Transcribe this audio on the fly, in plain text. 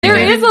There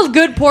is a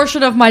good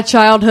portion of my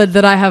childhood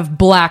that I have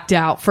blacked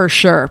out for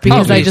sure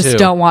because I just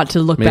don't want to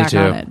look back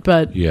on it.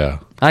 But yeah,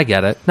 I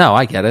get it. No,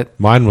 I get it.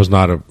 Mine was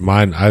not a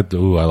mine. I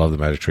love the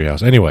Magic Tree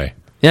House. Anyway,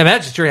 yeah,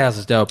 Magic Tree House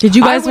is dope. Did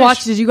you guys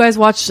watch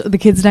The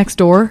Kids Next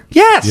Door?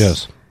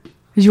 Yes.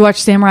 Did you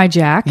watch Samurai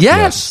Jack?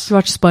 Yes. Did you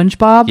watch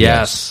SpongeBob?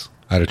 Yes.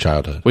 I had a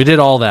childhood. We did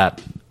all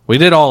that. We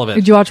did all of it.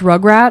 Did you watch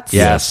Rugrats?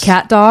 Yes.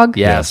 Cat Dog?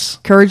 Yes.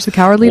 Courage the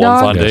Cowardly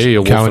Dog? One fine day, a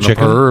wolf Cow and and a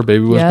chicken. purr,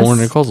 baby was Yes. born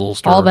in a cuzzle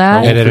stir. All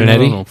that. Ed, Ed and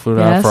Eddie. Foot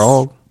Yes. out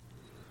frog.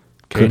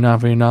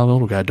 Canine,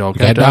 little cat dog.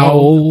 Cat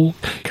dog.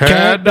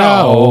 Cat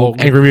dog.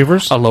 Angry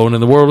Beavers. Alone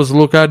in the world is a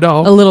little cat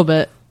dog. A little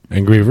bit.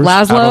 Angry Beavers.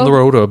 Laszlo? Out on the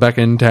road or back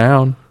in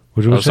town.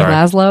 Would you say? sorry.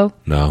 Laszlo?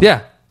 No.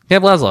 Yeah.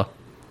 Camp Laszlo.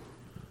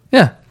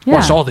 Yeah. Yeah.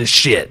 Watched all this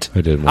shit. I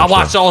did I watch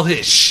watched that. all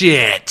this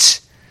shit.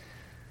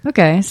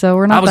 Okay, so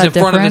we're not I was that in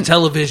front of the different.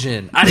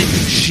 television. I didn't do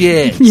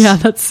shit. Yeah,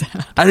 that's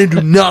sad. I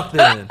didn't do nothing.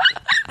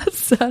 I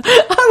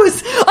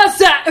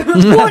sat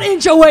 1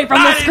 inch away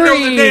from the I didn't know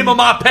screen. the name of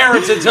my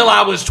parents until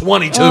I was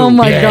 22. Oh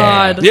my Yeah.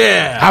 god.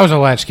 Yeah. I was a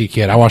latchkey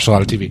kid. I watched a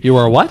lot of TV. You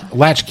were a what?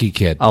 Latchkey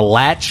kid. A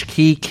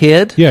latchkey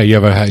kid? Yeah, you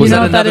have a. Was You know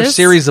that what that another is?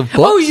 series of books?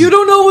 Oh, you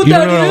don't know what You that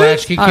don't know what a is?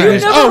 latchkey You've kid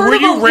is? never Oh, heard were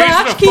of you a raised in a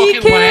latchkey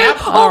fucking kid? lab?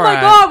 Oh All my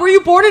right. god, were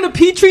you born in a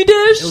petri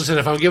dish? Listen,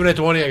 if I'm giving it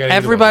to one of you, I got to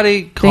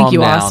Everybody calm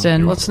you, down.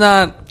 Austin. Let's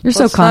not You're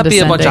so let's not be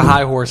a bunch of condescending.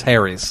 high horse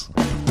Harrys.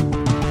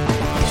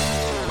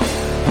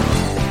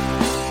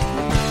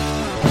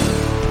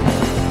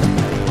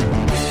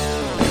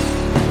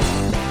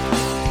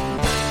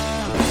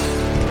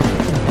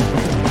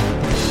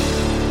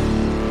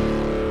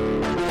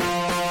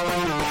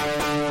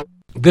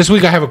 This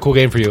week I have a cool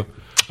game for you.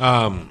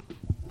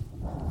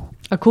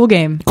 A cool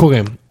game. Cool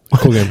game.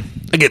 Cool game.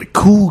 I get a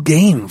cool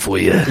game for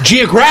you.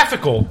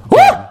 Geographical.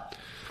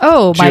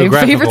 Oh, my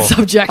Geographical. favorite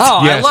subject.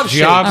 Oh, Yes, I love shapes.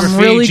 geography, I'm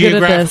really good at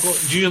geographical.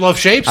 this. Do you love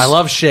shapes? I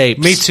love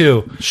shapes. Me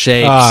too.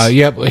 Shapes.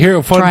 Yep. Here,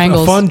 a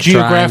Triangles. fun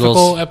geographical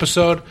Triangles.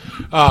 episode.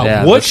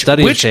 Yeah, the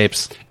study of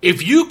shapes.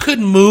 If you could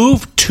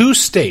move two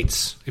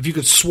states, if you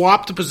could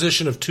swap the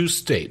position of two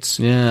states,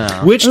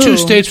 Yeah. which two Ooh.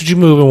 states would you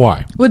move and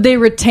why? Would they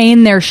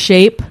retain their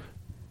shape?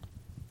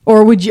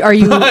 Or would you? Are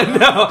you No,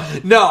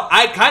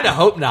 I kind of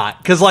hope not.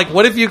 Because, like,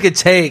 what if you could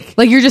take...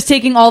 like you're just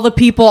taking all the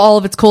people, all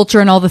of its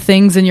culture, and all the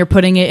things, and you're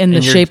putting it in the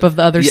and you're- shape of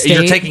the other Yeah, state?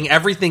 You're taking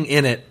everything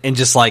in it and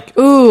just, like,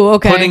 Ooh,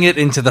 okay. putting it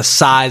into the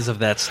size of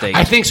that state.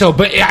 I think so,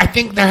 but I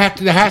think there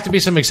have to be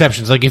some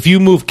exceptions. Like if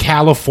you move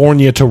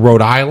California to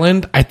Rhode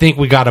Island, I think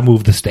we got to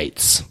move the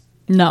states.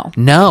 No.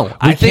 No.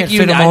 I think can't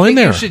fit them all I in think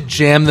there. you should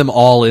jam them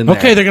all in there.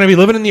 Okay, they're going to be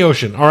living in the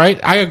ocean. All right,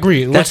 I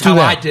agree. Let's That's do how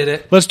that. I did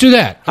it. Let's do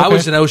that. I Okay.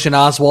 was an Ocean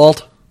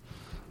Oswald.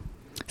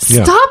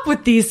 Yeah. Stop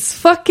with these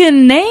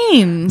fucking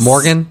names.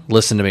 Morgan,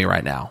 listen to me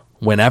right now.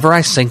 Whenever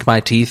I sink my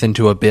teeth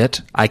into a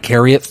bit, I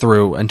carry it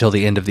through until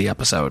the end of the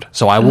episode.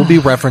 So I will be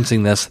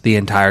referencing this the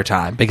entire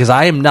time because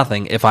I am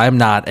nothing if I am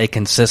not a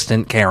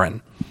consistent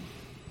Karen.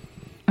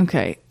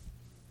 Okay.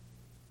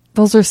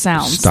 Those are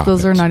sounds. Stop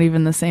Those it. are not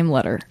even the same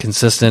letter.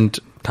 Consistent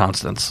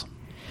constants.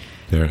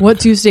 There. What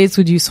two states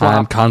would you I'm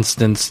swap?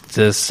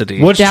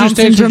 constanticity. Which Down two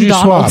states would you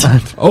syndrome swap?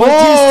 Donald.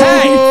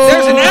 Oh,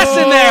 There's an S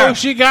in there.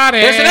 She got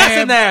it. There's an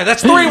S in there.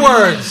 That's 3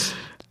 words.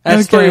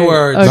 That's Okay. 3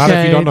 words. Okay. Not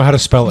if you don't know how to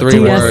spell it. 3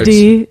 words.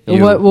 DSD.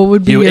 You- What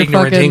would be you your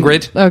ignorant fucking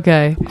Ingrid?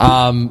 Okay.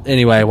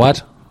 Anyway,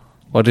 what?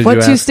 What did What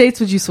you two ask? states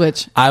would you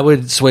switch? I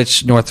would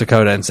switch North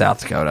Dakota and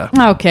South Dakota.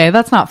 Okay,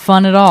 that's not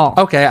fun at all.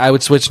 Okay, I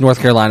would switch North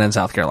Carolina and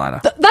South Carolina.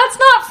 That's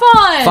not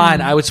fun.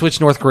 Fine, I would switch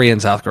North Korea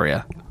and South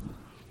Korea.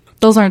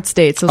 Those aren't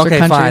states. Those Okay,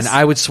 are countries. fine.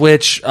 I would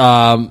switch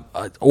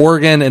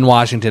Oregon and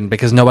Washington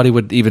because nobody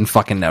would even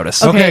fucking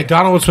notice. Okay,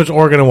 Donald would switch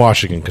Oregon and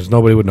Washington because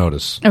nobody would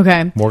notice.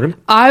 Okay. Morgan?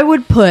 I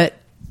would put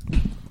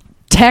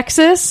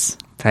Texas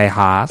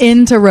Tejas.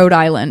 into Rhode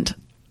Island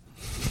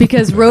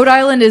because Rhode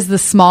Island is the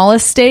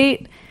smallest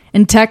state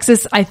and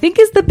Texas I think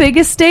is the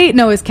biggest state.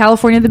 No, is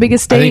California the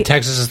biggest state? I think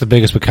Texas is the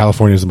biggest, but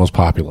California is the most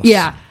populous.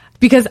 Yeah,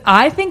 because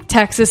I think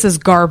Texas is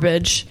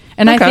garbage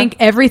and I Okay. think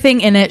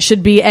everything in it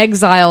should be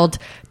exiled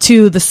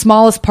to the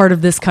smallest part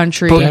of this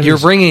country. But you're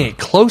bringing it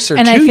closer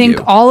And to I think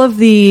you. all of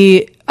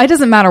it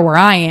doesn't matter where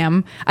I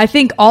am. I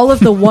think all of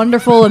the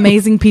wonderful,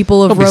 amazing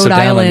people of Don't be so Rhode down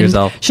on Island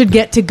yourself. should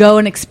get to go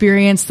and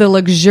experience the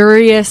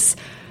luxurious,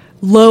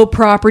 low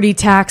property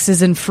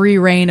taxes and free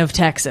reign of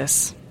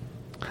Texas.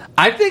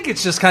 I think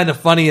it's just kind of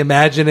funny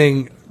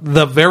imagining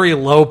the very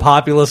low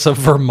populace of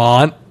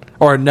Vermont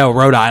or no,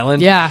 Rhode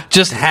Island. Yeah.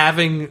 Just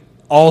having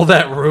all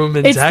that room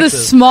in It's Texas. the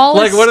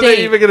smallest. Like, what are they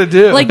state. even going to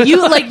do?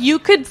 Like you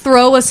could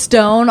throw a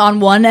stone on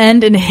one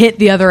end and hit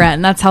the other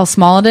end. That's how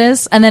small it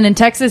is. And then in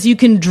Texas, you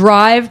can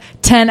drive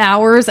 10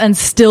 hours and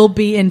still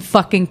be in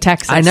fucking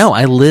Texas. I know.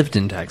 I lived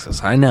in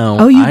Texas. I know.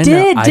 Oh, you I know.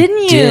 did, I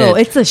didn't you? did.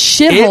 It's a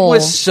shithole. It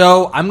was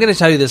so. I'm going to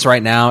tell you this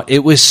right now.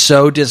 It was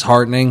so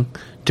disheartening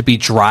to be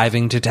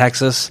driving to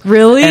Texas.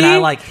 Really? And I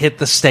like hit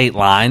the state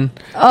line,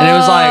 and it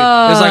was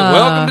like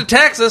welcome to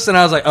Texas, and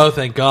I was like, oh,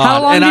 thank God.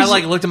 How long And did I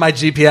like looked at my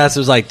GPS. It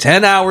was like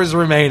 10 hours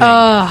remaining.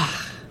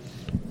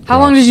 How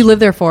long did you live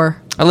there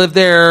for? I lived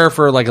there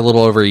for like a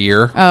little over a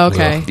year. Oh,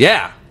 okay.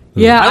 Yeah.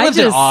 Yeah, I lived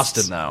in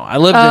Austin though. I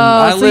lived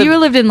in. So you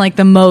lived in like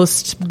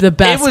the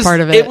best part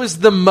of it. It was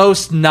the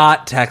most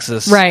not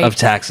Texas Right. of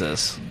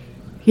Texas.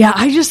 Yeah,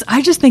 I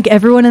just think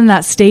everyone in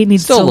that state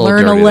needs Still to a little learn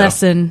a dirty, though.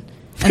 lesson,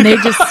 and they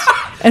just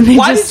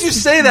Why did you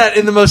say that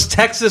in the most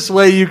Texas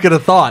way you could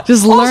have thought?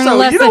 Just learn a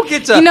lesson. You don't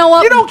get to. You know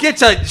what? You don't get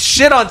to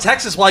shit on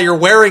Texas while you're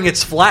wearing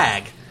its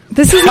flag.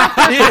 This is not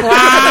their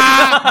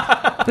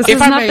flag. This is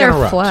not their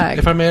flag.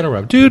 If I may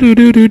interrupt.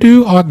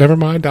 Do. Oh, never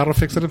mind. Donald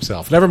fix it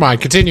himself. Never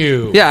mind.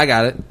 Continue. Yeah, I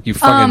got it. You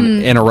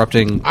fucking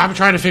interrupting. I'm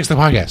trying to fix the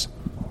podcast.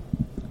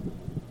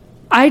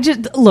 I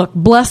just look.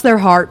 Bless their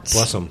hearts.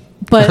 Bless them.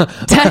 But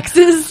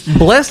Texas,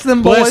 Bless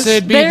them, boys.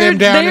 Blessed be them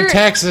down in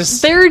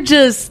Texas. They're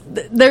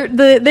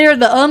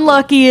the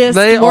unluckiest,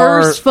 They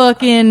worst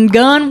fucking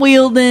gun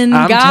wielding,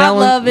 God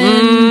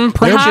loving.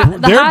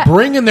 They're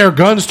bringing their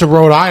guns to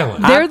Rhode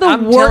Island. They're the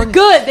I'm worst. telling-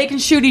 Good, they can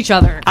shoot each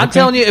other. I'm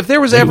telling you, if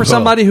there was Maybe ever both.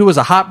 somebody who was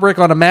a hot brick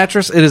on a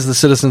mattress, it is the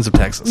citizens of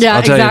Texas. Yeah,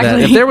 I'll tell you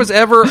exactly. that. If there was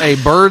ever a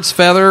bird's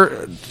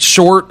feather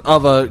short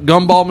of a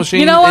gumball machine,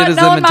 You know it what? is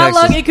No, them in in my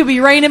Texas. luck, it could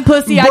be raining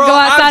pussy. I'd Bro, go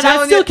I'm outside. I'd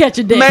telling still you, catch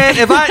a dick. Man,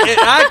 if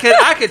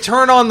I could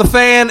turn on the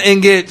fan and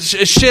get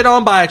shit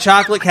on by a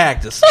chocolate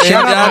cactus.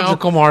 Shout And, out to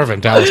Uncle Marvin,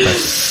 Dallas,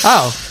 Texas.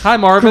 oh, hi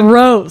Marvin.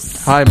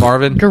 Gross. Hi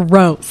Marvin.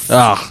 Gross.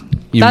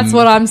 That's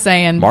what I'm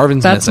saying.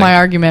 Marvin's That's missing. my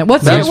argument.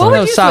 What That's would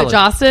fine. you Solid. switch,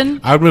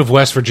 Austin? I would move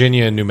West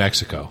Virginia and New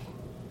Mexico.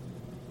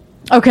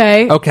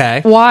 Okay.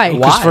 Why?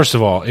 Because first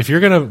of all, if you're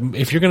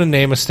gonna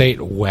name a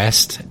state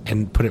West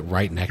and put it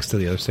right next to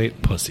the other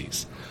state,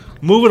 pussies.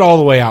 Move it all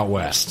the way out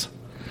west.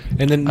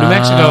 And then New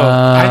Mexico,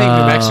 I think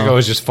New Mexico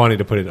is just funny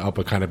to put it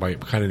up kind of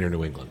near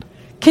New England.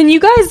 Can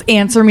you guys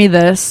answer me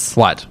this?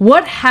 What?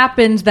 What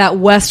happened that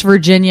West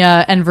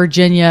Virginia and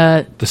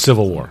Virginia... The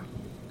Civil War.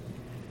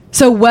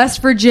 So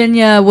West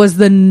Virginia was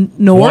the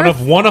north?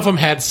 One of them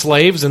had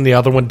slaves and the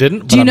other one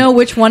didn't. Do you know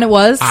which one it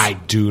was? I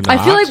do not.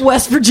 I feel like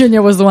West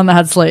Virginia was the one that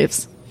had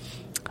slaves.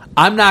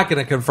 I'm not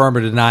going to confirm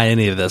or deny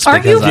any of this.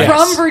 Aren't you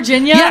because from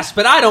Virginia? Yes,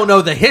 but I don't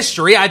know the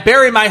history. I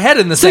bury my head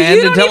in the So sand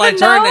you don't until I even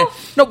turn know? it.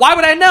 No, why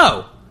would I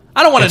know?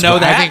 I don't want to know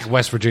that. I think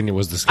West Virginia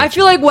was the sketchy I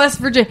feel like West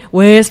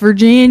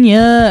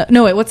Virginia.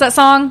 No, wait, what's that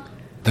song?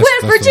 That's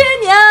West the-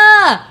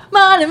 Virginia,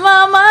 money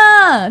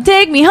mama,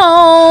 take me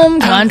home,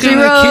 country I'm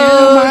gonna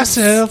kill roads.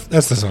 myself.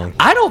 That's the song.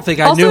 I don't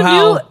think I Also, knew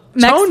how New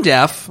Mex- tone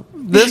deaf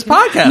this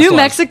podcast New was.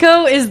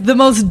 Mexico is the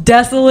most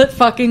desolate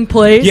fucking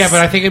place. Yeah, but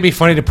I think it'd be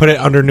funny to put it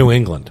under New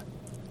England.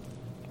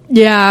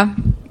 Yeah.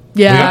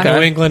 We got Yeah.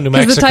 New England, New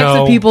 'Cause Mexico, the types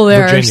of people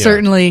there Virginia. are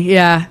certainly,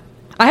 yeah.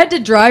 I had to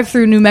drive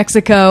through New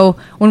Mexico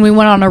when we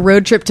went on a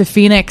road trip to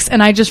Phoenix,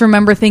 and I just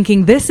remember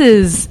thinking, this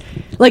is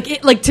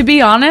like to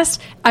be honest,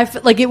 I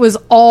feel like it was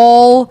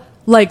all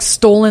like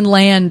stolen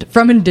land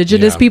from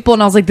indigenous Yeah. people,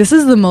 and I was like, this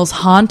is the most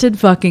haunted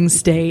fucking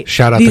state.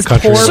 Shout out These the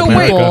country poor of So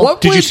America. wait,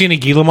 what Did you would- see any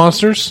Gila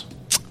monsters?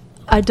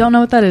 I don't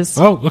know what that is.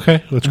 Oh,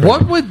 okay. That's great.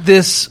 What would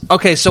this?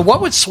 Okay, so what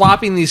would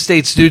swapping these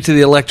states do to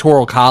the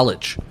Electoral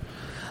College?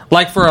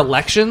 Like for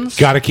elections?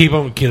 Got to keep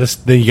them.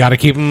 You got to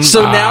keep them.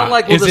 So now,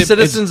 like, will the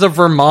citizens of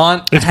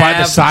Vermont? It's by the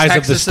have size of the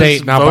Texas's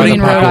state, not by voting the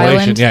In Rhode population.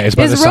 Island. Yeah, it's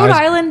by is the Rhode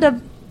size. Island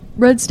a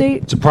red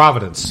state? It's a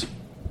Providence.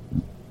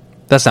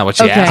 That's not what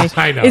she Okay. asked.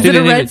 I know. Is it a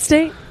Didn't red even-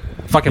 state?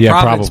 Fucking Yeah,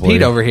 Providence probably.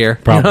 Pete over here.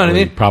 Probably, You know what I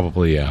mean?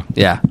 Probably, yeah.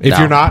 Yeah. If no.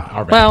 you're not,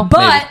 our bad. Well,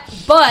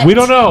 But we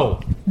don't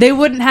know. they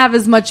wouldn't have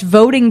as much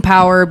voting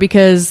power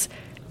because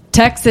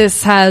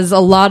Texas has a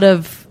lot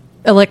of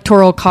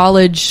electoral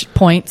college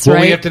points, Well,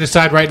 right? we have to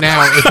decide right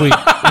now if we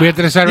have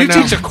to decide right You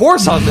now. teach a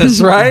course on this,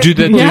 right?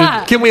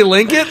 Yeah. Can we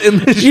link it in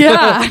the show?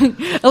 Yeah,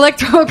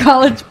 electoral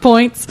college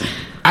points.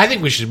 I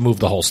think we should move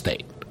the whole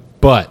state.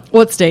 But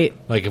What state?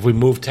 like if we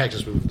move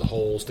Texas, we move the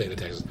whole state of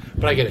Texas.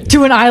 But I get it.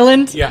 To an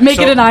island? Yeah, Make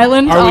so it an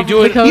island? are we off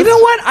doing- the coast? You know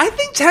what? I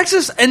think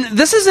Texas, and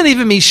this isn't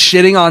even me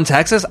shitting on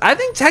Texas, I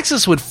think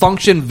Texas would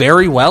function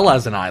very well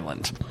as an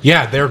island.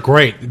 Yeah, they're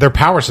great. Their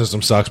power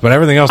system sucks, but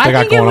everything else they I got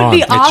think it going would on.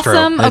 be It's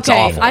awesome. true. It's Okay,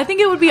 awful. I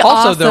think it would be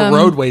Also, awesome. their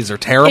roadways are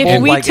terrible.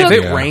 If we Like, took- if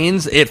it Yeah.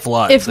 rains, it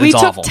floods. If we it's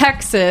took awful. And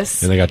Texas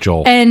they got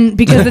Joel. and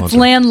because it's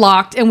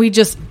landlocked and we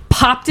just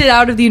popped it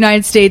out of the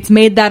United States,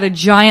 made that a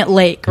giant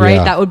lake, right?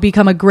 Yeah. That would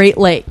become a great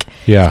lake.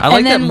 Yeah. I like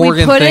and that then we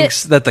Morgan put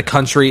thinks that the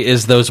country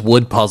is those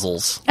wood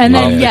puzzles. And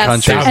of then the yes,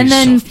 country. That would and be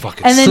then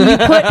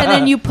so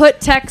fucking you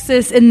put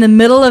Texas in the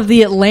middle of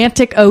the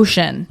Atlantic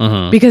Ocean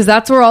because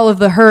that's where all of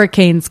the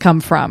hurricanes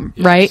come from,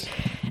 right?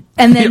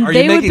 And then Are you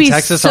they would making be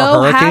Texas so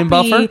our hurricane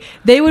happy. buffer?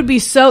 They would be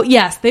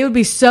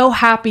so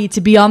happy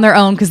to be on their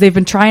own because they've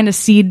been trying to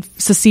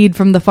secede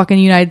from the fucking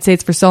United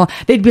States for so long.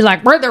 They'd be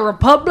like, "We're the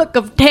Republic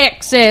of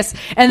Texas,"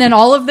 and then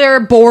all of their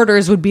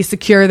borders would be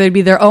secure. They'd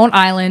be their own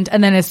island.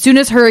 And then as soon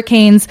as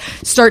hurricanes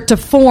start to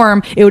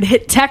form, it would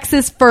hit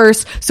Texas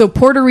first, so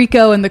Puerto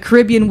Rico and the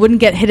Caribbean wouldn't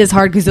get hit as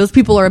hard because those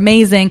people are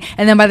amazing.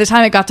 And then by the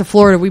time it got to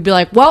Florida, we'd be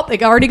like, "Well, they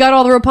already got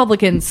all the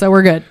Republicans, so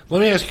we're good."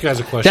 Let me ask you guys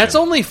a question. That's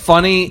only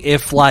funny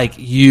if, like,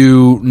 you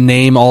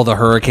name all the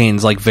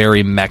hurricanes like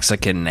very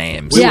Mexican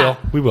names.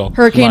 We will.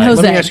 Hurricane Right.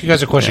 Jose. Let me ask you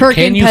guys a question.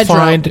 Hurricane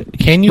Pedro.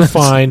 Can you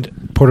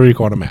find Puerto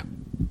Rico on a map?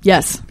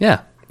 Yes. Yeah.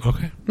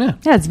 Okay. Yeah,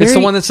 it's it's very- the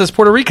one that says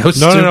Puerto Rico. No,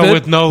 stupid.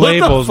 with no What the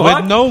labels. fuck?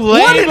 With no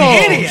What an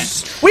labels.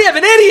 idiot! We have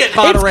an idiot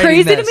moderating It's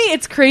crazy this. to me.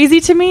 It's crazy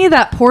to me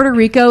that Puerto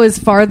Rico is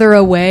farther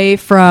away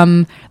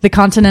from the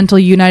continental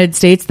United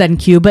States than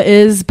Cuba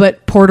is,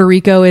 but Puerto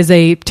Rico is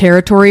a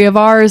territory of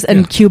ours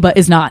and Cuba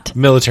is not.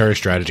 Military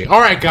strategy. All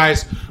right,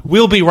 guys.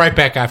 We'll be right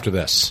back after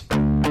this.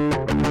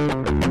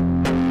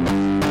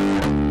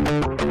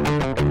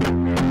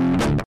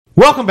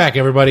 Welcome back,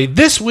 everybody.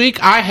 This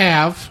week, I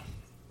have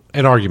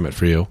an argument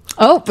for you.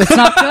 Oh, it's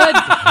not good.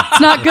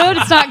 It's not good.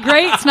 It's not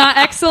great. It's not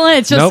excellent.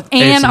 It's just Nope.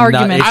 an It's not-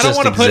 argument. it's I don't just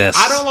want to put.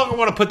 exists. I don't longer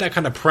want to put that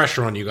kind of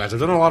pressure on you guys. I've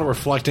done a lot of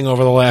reflecting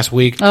over the last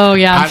week. Oh,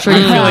 yeah, I'm sure I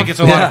you feel have. like it's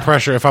a lot Yeah. of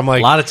pressure. If I'm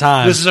like, A lot of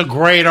time. This is a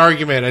great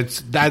argument.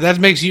 It's that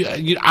makes you.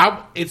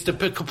 It's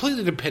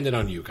completely dependent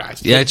on you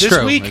guys. Yeah, it's this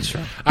true. Week, It's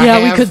true. I Yeah,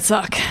 we have- could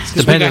suck. this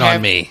Dependent week I on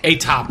have me. A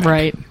topic.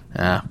 Right.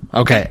 Yeah.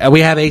 Okay.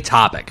 We have a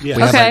topic. Yes.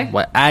 We have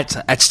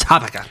Okay. It's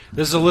topic.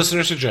 This is a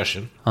listener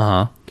suggestion. Uh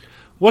huh.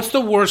 What's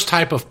the worst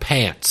type of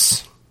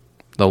pants?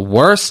 The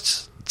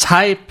worst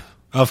type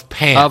Of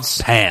pants.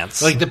 of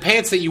pants. Like the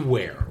pants that you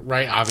wear,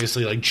 right?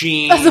 Obviously, like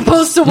jeans. As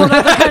opposed to what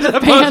other kind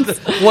of pants?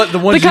 What the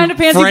ones The kind of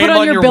pants you frame put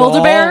on your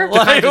Build-A-Bear? wall?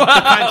 the kinds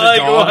of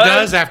dog what?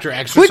 does after Which,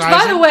 exercising.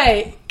 by the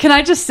way, can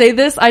I just say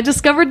this? I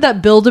discovered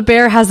that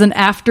Build-A-Bear has an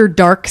After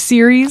Dark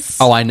series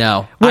Oh, I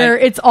know. where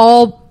it's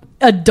all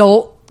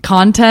adult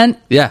content.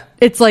 Yeah.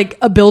 It's like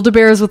a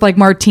Build-A-Bears with like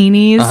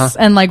martinis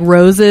and like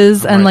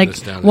roses, and writing like this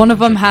down. one of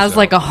them Check has this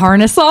like out. a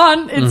harness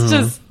on. It's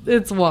just,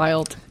 it's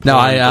wild. No,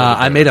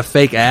 I made a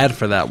fake ad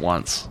for that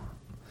once.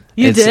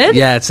 You did?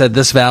 Yeah, it said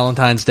this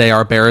Valentine's Day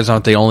our bears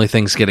aren't the only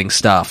things getting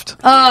stuffed.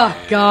 Oh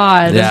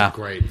God. Yeah.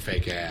 Great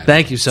fake ad.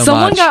 Thank you so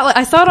Someone much. got.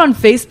 I saw it on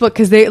Facebook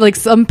because they like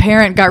some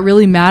parent got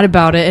really mad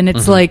about it, and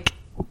it's like.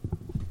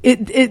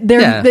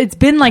 Yeah. It's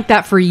been like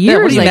that for years.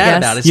 Yeah, what are you I mad guess.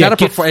 about? It's Yeah, not a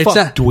get it's fucked,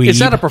 not, it's dweeb.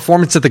 not a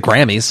performance at the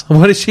Grammys.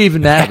 What is she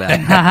even mad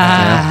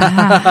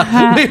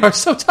about? We are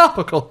so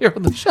topical here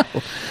on the show.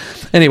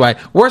 Anyway,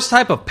 worst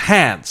type of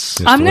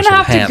pants. I'm gonna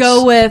have to Pants.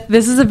 go with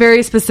this is a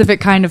very specific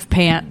kind of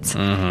pant.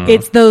 Mm-hmm.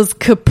 It's those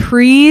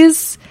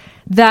capris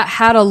that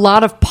had a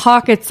lot of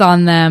pockets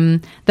on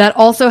them that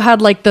also had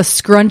like the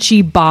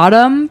scrunchy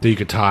bottom That you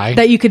could tie.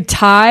 that you could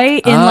tie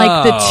in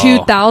like the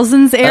Oh.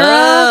 2000s era.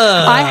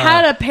 Oh. I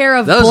had a pair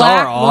of Those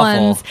black are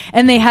awful. ones,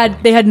 and they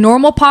had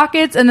normal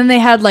pockets, and then they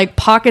had like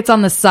pockets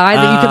on the side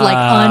that you could like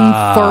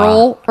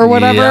unfurl or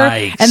whatever,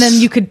 Yikes. and then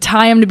you could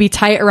tie them to be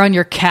tight around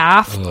your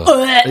calf.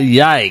 Ugh.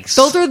 Yikes.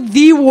 Those are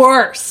the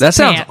worst. That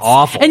sounds pants.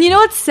 awful. And you know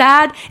what's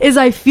sad is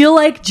I feel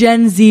like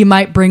Gen Z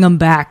might bring them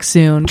back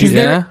soon. 'Cause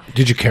they're- Yeah.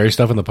 Did you carry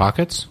stuff in the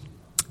pockets?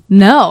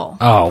 No.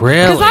 Oh,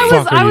 Really? Because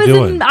fuck are I you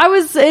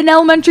was doing? in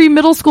elementary,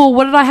 middle school.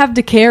 What did I have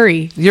to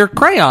carry? Your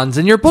crayons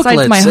and your Besides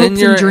booklets my hopes and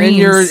your and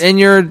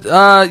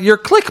dreams. your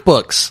click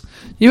books.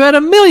 You had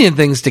a million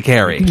things to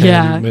carry.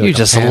 Yeah. Maybe You like a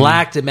just pen.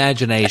 lacked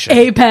imagination.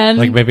 A pen.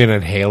 Like maybe an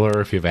inhaler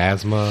if you have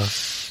asthma.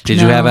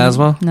 Did you have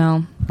asthma?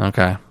 No.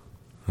 Okay.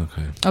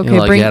 Okay. Okay, You,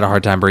 like, bring. you had a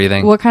hard time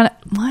breathing. What kind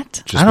of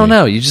what? Just I don't me.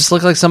 know. You just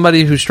look like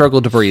somebody who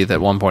struggled to breathe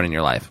at one point in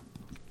your life.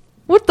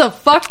 What the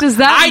fuck does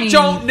that mean? I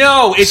don't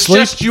know. It's Sleep-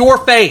 just your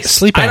face.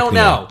 sleep I don't apnea.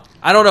 know.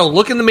 I don't know.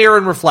 Look in the mirror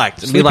and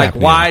reflect and be Sleep like,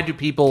 apnea. why do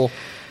people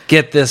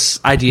get this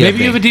idea? Maybe of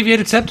you have a me?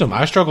 deviated septum.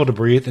 I struggled to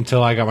breathe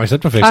until I got my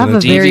septum fixed. I have and a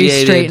then- very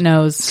Deviated straight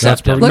nose.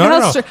 That's perfect. Look No, how no,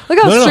 no. look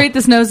how No, no. straight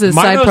this nose is.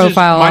 My Side nose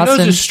profile, my Austin.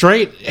 nose is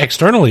straight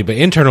externally, but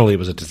internally it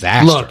was a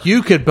disaster. Look,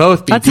 you could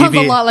both be that sounds a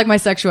deviated. lot like my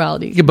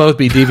sexuality. You could both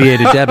be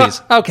deviated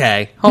Debbies.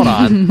 Okay, hold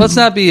on. Let's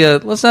not be a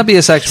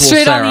sexual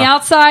Straight Sarah. on the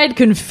outside,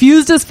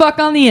 confused as fuck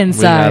on the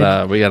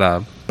inside. We got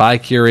a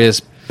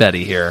bi-curious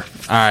Betty here.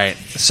 All right.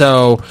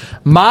 So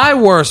my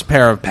worst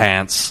pair of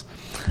pants,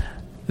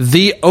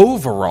 the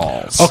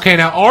overalls. Okay,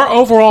 now are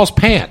overalls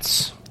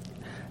pants?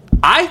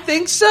 I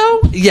think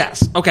so.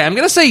 Yes. Okay, I'm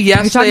going to say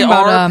yes, You're talking they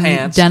about, are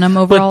pants. denim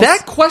overalls? But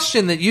that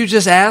question that you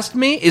just asked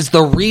me is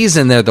the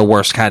reason they're the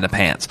worst kind of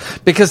pants.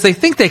 Because they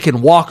think they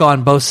can walk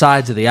on both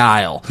sides of the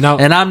aisle. No.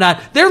 And I'm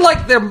not. They're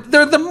like,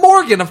 they're the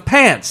Morgan of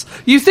pants.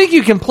 You think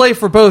you can play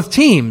for both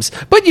teams,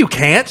 but you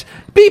can't.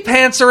 Be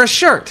pants or a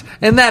shirt.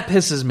 And that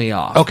pisses me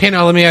off. Okay,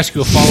 now let me ask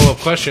you a follow-up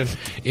question.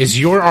 Is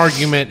your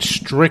argument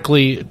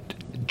strictly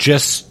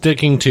just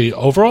sticking to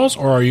overalls,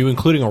 or are you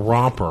including a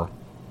romper?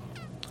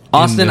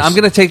 Austin, this. I'm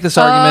going to take this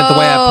argument the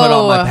way I put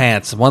on my Oh.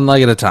 pants, one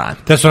leg at a time.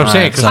 That's what I'm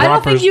saying. 'cause I don't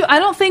rompers- think I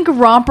don't think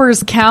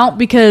rompers count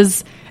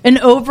because an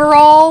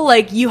overall,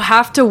 like you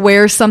have to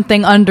wear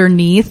something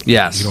underneath.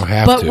 Yes. You don't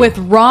have But to. with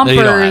No, you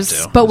don't have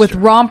rompers, to. but with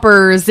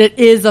rompers, it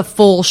is a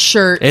full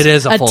shirt. It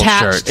is a full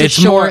attached shirt. to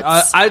It's more.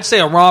 shorts. I'd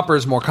say a romper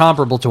is more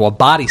comparable to a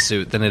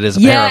bodysuit than it is a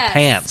pair of Yes.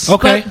 pants.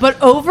 Okay.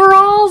 But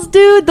overalls,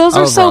 dude, those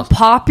are so Overalls.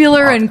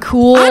 popular and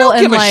cool. I don't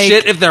and give a like,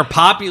 shit if they're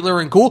popular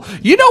and cool.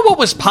 You know what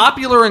was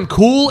popular and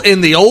cool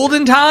in the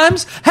olden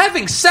times?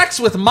 Having sex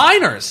with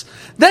minors.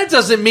 That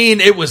doesn't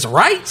mean it was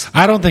right.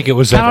 I don't think it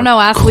was. I don't know.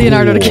 Ask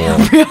Leonardo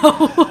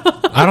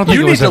DiCaprio. I don't think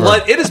You it need was to ever.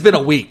 let. It has been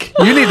a week.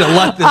 You need to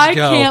let this I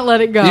go. can't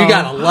let it go. You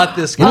got to let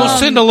this go. We'll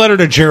send a letter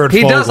to Jared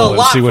he Fogle does a and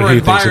lot see for what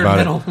he thinks about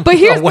it. environmental But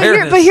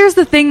awareness. here's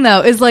the thing,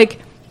 though, is like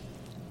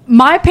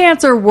my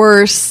pants are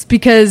worse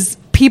because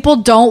people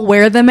don't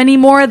wear them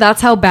anymore.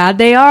 That's how bad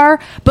they are.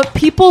 But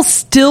people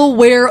still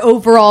wear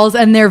overalls,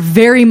 and they're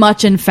very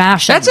much in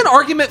fashion. That's an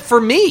argument for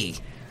me.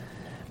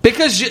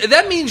 Because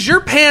that means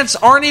your pants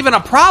aren't even a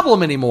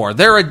problem anymore.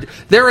 They're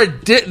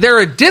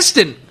a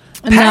distant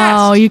past.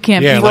 No, you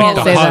can't. Yeah, you like can't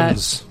the say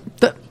Huns.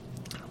 that.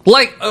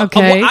 Like,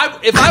 Okay.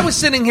 if I was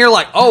sitting here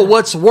like, oh,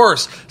 what's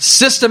worse,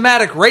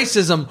 systematic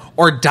racism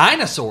or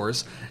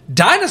dinosaurs?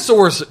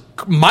 Dinosaurs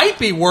might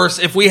be worse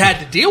if we had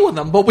to deal with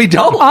them, but we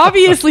don't.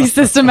 Obviously,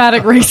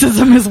 systematic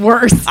racism is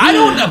worse. I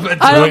don't know.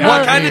 But I don't what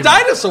know. kind of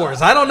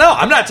dinosaurs? I don't know.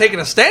 I'm not taking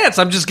a stance.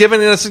 I'm just giving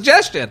it a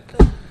suggestion.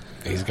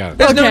 He's got it.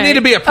 There's no need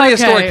to be a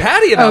prehistoric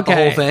Patty about the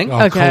whole thing.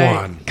 Oh, come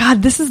on.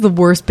 God, this is the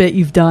worst bit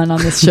you've done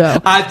on this show.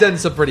 I've done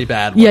some pretty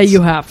bad ones. Yeah,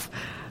 you have.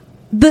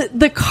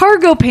 The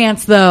cargo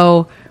pants,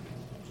 though.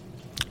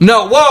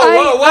 No,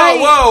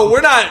 whoa. We're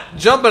not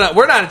jumping up.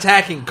 We're not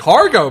attacking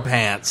cargo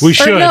pants. We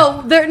should.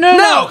 No,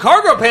 No,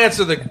 cargo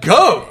pants are the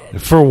goat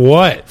For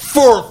what?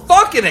 for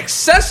fucking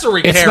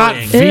accessory It's not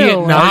carrying.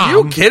 Vietnam. Are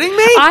you kidding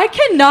me? I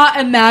cannot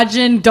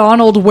imagine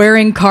Donald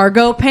wearing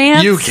cargo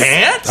pants. You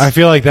can't? I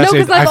feel like that's No,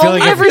 it. 'cause I've I feel only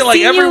like ever I feel like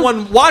seen you-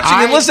 everyone watching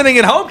and listening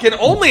at home can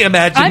only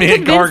imagine I'm me in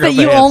convinced cargo that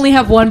you pants. only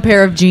have one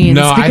pair of jeans.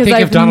 no, I because think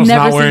I've if Donald's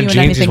never not seen wearing you in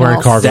jeans, he's anything wearing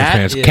else. cargo That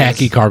pants, is-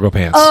 khaki cargo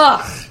pants.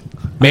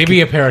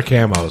 Maybe a pair of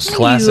camos.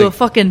 Classic. You a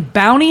fucking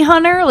bounty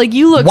hunter? Like,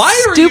 you look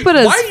stupid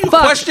as why are you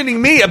fuck.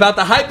 questioning me about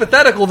the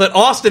hypothetical that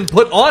Austin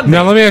put on me?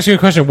 Now let me ask you a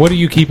question. What do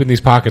you keep in these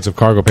pockets of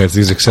cargo pants?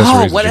 These accessories? Oh,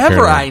 that you whatever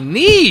carry I around?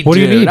 need. What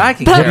do you dude. need? I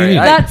can that, carry.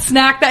 that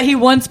snack that he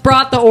once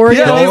brought, the Oreo,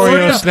 Yeah, the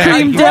Oreo snack.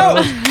 cream You dip. know,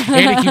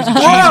 and he keeps a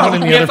cheese one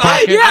in the other If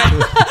pocket.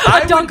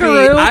 I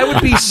Dunkaroo. I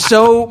would be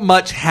so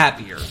much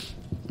happier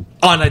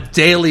on a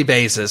daily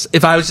basis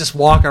if I was just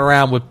walking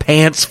around with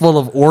pants full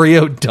of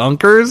Oreo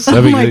Dunkers.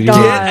 That'd be Oh my good.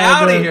 God. Get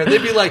out of here.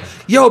 They'd be like,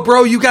 yo,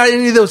 bro, you got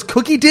any of those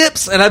cookie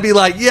dips? And I'd be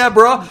like, yeah,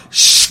 bro.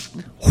 Shh.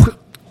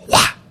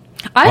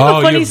 I have Oh,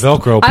 a funny, you have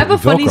Velcro- I have a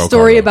funny Velcro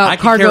story cargo. about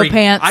cargo carry,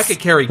 pants. I could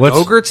carry What's-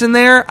 Go-Gurts in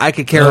there. I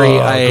could carry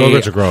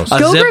Go-Gurts are gross. a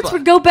Go-Gurts zip-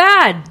 would go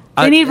bad.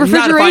 They need Not if I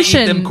eat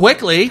refrigeration them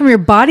quickly. from your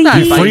body Not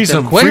if heat. I eat Freeze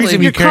them them. quickly. Freeze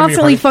them. You're You carry 'em in your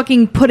constantly pocket.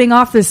 fucking putting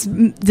off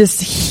this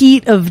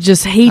heat of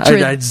just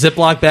hatred. A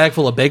Ziploc bag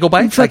full of bagel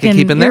bites I Fucking- can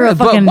keep in you're there. a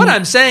But fucking what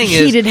I'm saying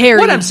heated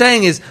Harry.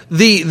 is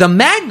the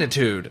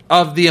magnitude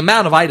of the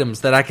amount of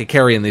items that I could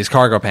carry in these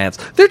cargo pants.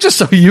 They're just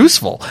so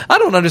useful. I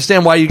don't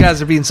understand why you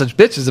guys are being such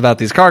bitches about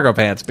these cargo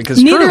pants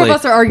because Neither truly, of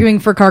us are arguing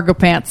for cargo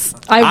pants.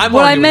 I'm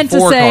What I arguing meant to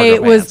for say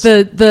cargo was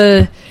pants.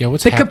 the Yeah,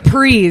 what's the happening?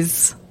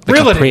 capris. the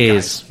Reel it in, capris.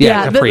 guys.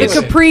 Yeah, the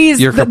capris.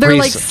 Your They're capris.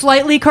 like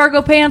slightly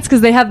cargo pants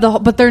because they have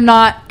but they're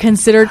not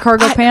considered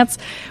cargo pants.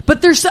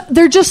 But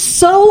they're just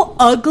so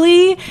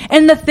ugly.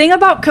 And the thing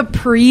about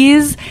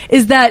capris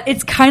is that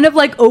it's kind of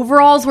like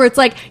overalls, where it's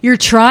like you're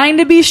trying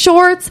to be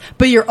shorts,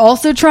 but you're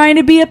also trying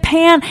to be a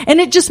pant, and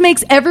it just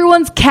makes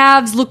everyone's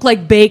calves look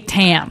like baked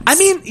hams. I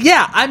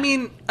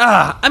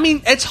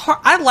mean, it's hard.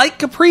 I like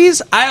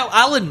capris.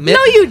 I'll admit.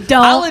 No, you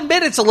don't. I'll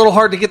admit it's a little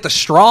hard to get the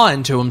straw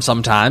into them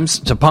sometimes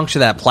to puncture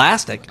that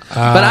plastic.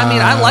 But I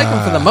mean, I like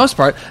them for the most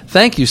part.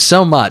 Thank you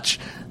so much.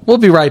 We'll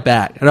be right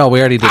back. No, we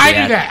already did I the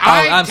ad. did that. Oh,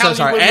 I I'm so tell you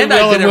sorry. when And we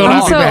will I did and it will wrong. I'm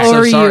not so be back.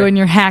 over sorry. you and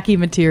your hacky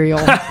material.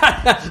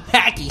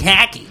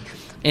 hacky.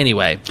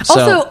 Anyway, so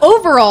Also,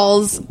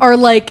 overalls are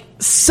like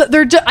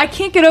I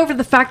can't get over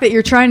the fact that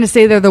you're trying to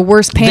say they're the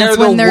worst pants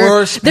They're when the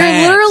worst they're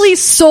pants. literally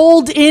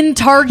sold in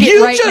Target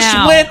you right just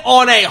now. went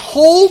on a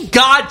whole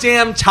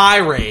goddamn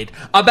tirade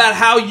about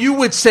how you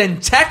would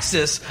send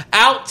Texas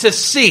out to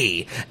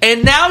sea,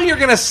 and now you're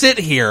going to sit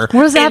here.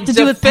 What does that and have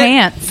to do with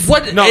pants?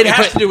 What No, it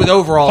has to do with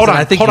overalls. Hold on,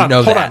 and I think hold you on,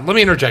 know hold that. on. Let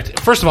me interject.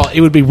 First of all, it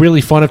would be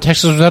really fun if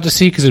Texas was out to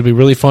sea because it'd be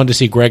really fun to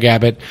see Greg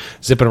Abbott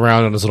zipping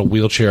around on his little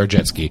wheelchair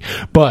jet ski.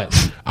 But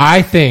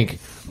I think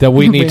that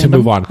we need to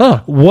move on.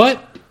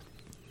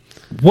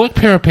 What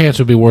pair of pants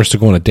would be worse to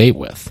go on a date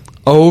with?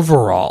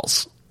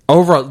 Overalls.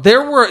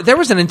 There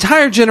was an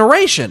entire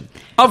generation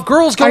of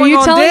girls going you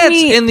on telling dates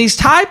me- in these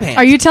tie pants.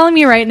 Are you telling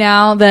me right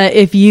now that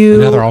if you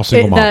Now they're all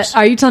single moms.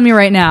 are you telling me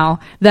right now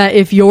that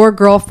if your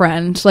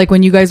girlfriend, like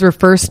when you guys were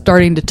first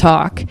starting to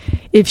talk,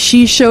 if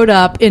she showed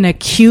up in a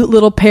cute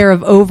little pair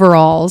of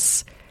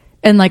overalls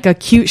and like a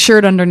cute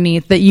shirt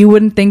underneath, that you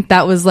wouldn't think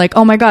that was like,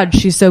 oh my God,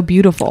 she's so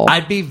beautiful?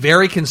 I'd be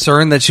very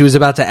concerned that she was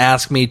about to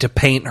ask me to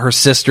paint her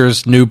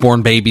sister's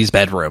newborn baby's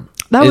bedroom.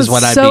 That is was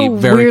what so I'd be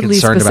very weirdly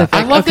concerned specific.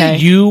 about. I love Okay.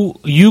 that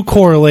you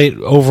correlate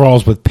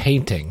overalls with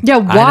painting. Yeah,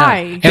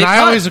 why? And I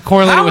always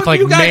correlate it with like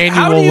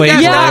manual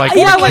labor. Yeah, like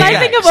yeah. When mechanics. I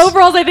think of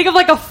overalls, I think of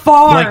like a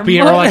farm.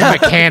 or like a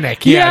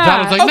mechanic. Yeah, Yeah.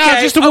 Donald's like,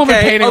 no, just a woman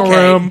painting a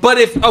room. But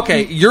if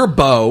your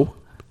beau,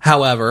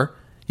 however,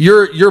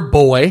 your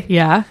boy,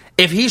 Yeah.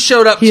 If he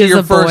showed up He to is your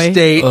a first boy.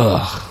 date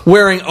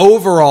wearing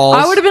overalls,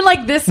 I would have been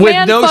like, this with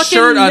man no fucking,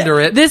 shirt under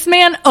it. This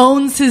man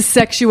owns his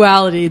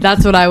sexuality.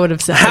 That's what I would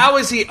have said. How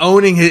is he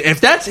owning his?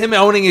 If that's him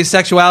owning his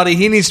sexuality,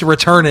 he needs to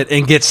return it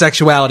and get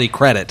sexuality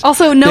credit.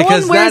 Also, no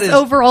Because one wears that is-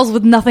 overalls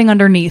with nothing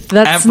underneath.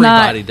 That's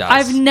Everybody not. does.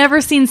 I've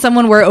never seen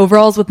someone wear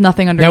overalls with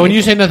nothing underneath. Now, when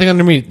you say nothing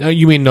underneath,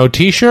 you mean no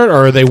T-shirt,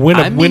 or are they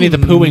Winnie the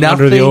Poohing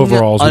under the nothing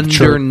overalls with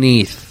shirt?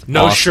 underneath.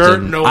 No Austin.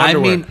 shirt, no I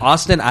underwear. mean,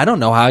 Austin, I don't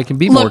know how I can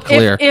be more Look,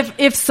 clear.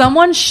 if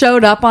someone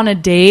showed up on a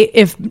date,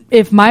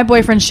 if my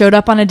boyfriend showed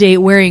up on a date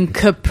wearing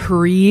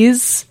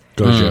capris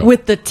Go Joe.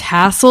 with the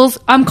tassels,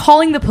 I'm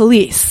calling the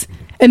police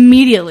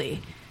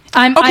immediately.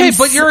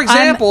 But your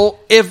example,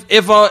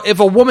 if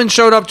a woman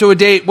showed up to a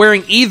date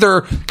wearing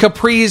either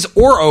capris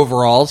or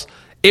overalls,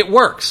 it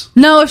works.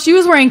 No, if she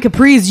was wearing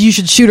capris, you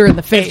should shoot her in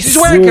the face. If she's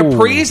wearing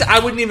capris, I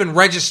wouldn't even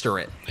register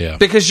it. Yeah.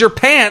 Because your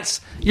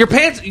pants, you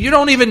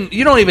don't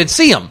even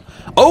see them.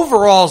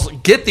 Overalls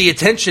get the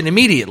attention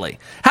immediately.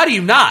 How do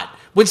you not?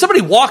 When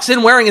somebody walks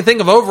in wearing a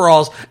thing of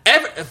overalls,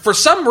 for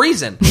some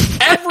reason,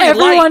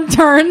 Everyone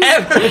turns.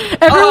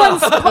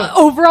 Everyone's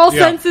overall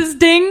senses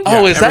ding.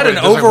 Oh, is that an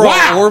everybody does overall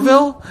like, wow.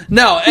 Orville?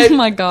 No. Oh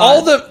my God.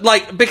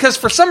 All because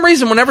for some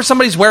reason, whenever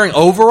somebody's wearing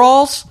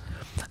overalls,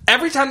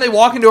 every time they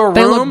walk into a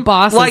They look room,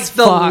 boss like as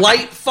the fuck.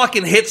 light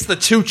fucking hits the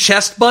two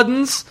chest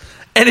buttons,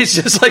 and it's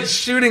just like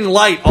shooting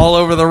light all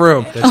over the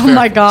room. Oh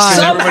my God.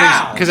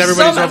 Somehow, Because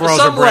everybody's somehow, overalls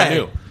some are brand way.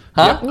 new.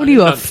 Huh? What are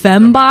you, a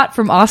fembot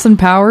from Austin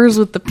Powers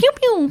with the pew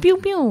pew pew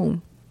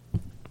pew?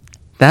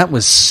 That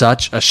was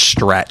such a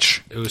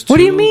stretch. It was What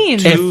do you mean?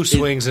 Two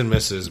swings and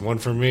misses. One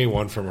from me,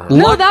 one from her.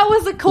 No, that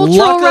was a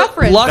cultural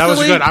reference. That was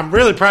good. I'm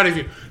really proud of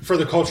you for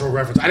the cultural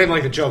reference. I didn't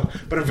like the joke,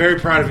 but I'm very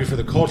proud of you for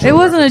the cultural It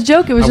wasn't reference. a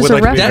joke. It was I just would a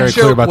like to be reference.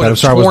 very clear about that. I'm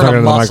sorry I was torn talking a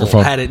into the muscle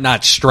microphone. had it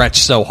not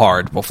stretched so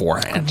hard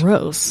beforehand.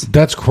 Gross.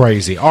 That's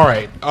crazy. All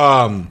right.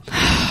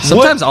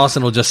 Sometimes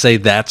Austin will just say,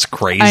 "That's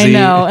crazy." I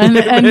know,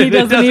 and he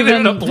doesn't, It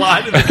even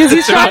apply to because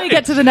he's trying to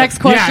get to the next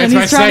question. it's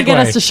my He's trying to get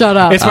segue. us to shut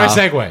up. It's my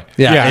segue.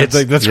 Yeah, it's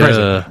like, that's crazy.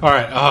 yeah. All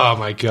right. Oh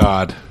my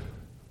God.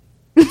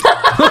 What's the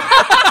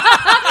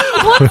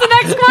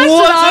next question,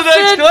 What's the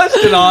next Austin?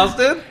 question,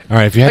 Austin? All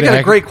right. If you had I got to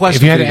a great question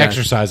if you had for to you guys.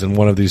 exercise in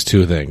one of these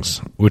two things,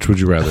 which would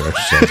you rather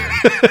exercise in?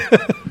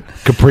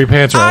 Capri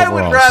pants or I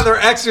overalls? would rather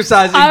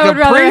exercise in I would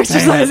capri rather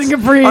exercise pants. in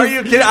capris. Are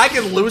you kidding? I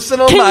can loosen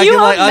them. Can I you can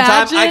untie 'em. I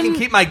imagine- can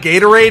keep my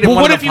Gatorade in Well,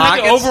 one what of if the you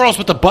pockets. had the overalls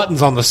with the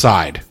buttons on the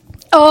side?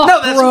 Oh,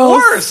 No, that's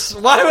gross. worse.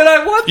 Why would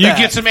I want You that?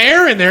 get some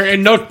air in there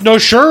and no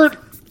shirt.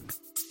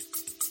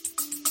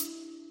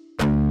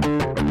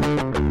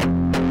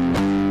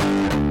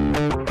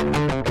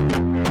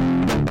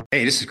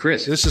 Hey, this is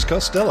Chris. This is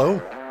Costello.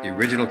 The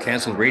original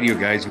canceled radio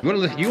guys. You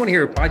want to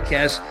hear a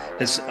podcast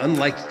that's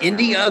unlike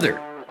any other,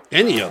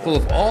 Any of them. full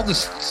of all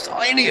this,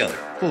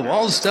 full of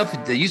all the stuff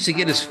that used to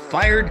get us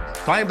fired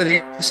by the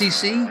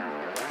FCC.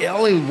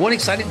 Only one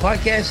exciting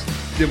podcast.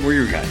 Then we're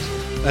your guys.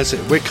 That's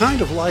it. We're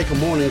kind of like a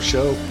morning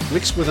show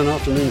mixed with an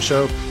afternoon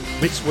show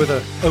mixed with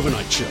an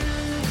overnight show.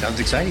 Sounds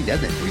exciting,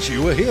 doesn't it? Wish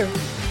you were here.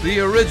 The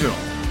original,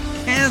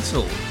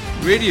 canceled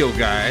radio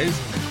guys,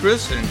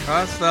 Chris and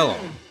Costello.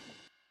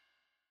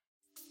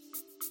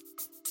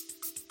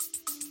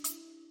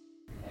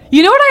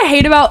 You know what I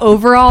hate about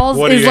overalls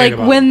What do is you hate like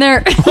about when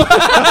they're What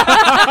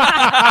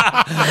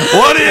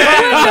do you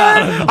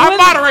I'm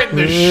moderating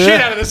the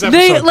shit out of this episode.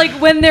 they like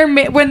when they're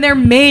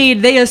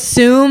made, they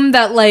assume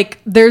that like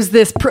there's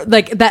this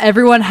like that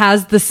everyone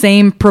has the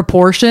same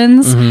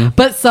proportions,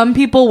 but some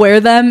people wear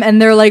them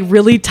and they're like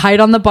really tight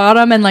on the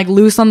bottom and like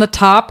loose on the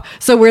top.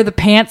 So where the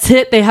pants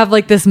hit, they have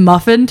like this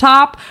muffin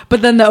top,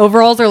 but then the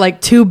overalls are like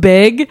too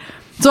big.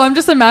 So I'm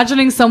just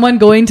imagining someone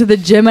going to the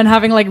gym and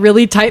having like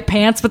really tight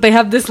pants, but they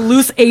have this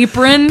loose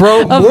apron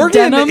Bro, of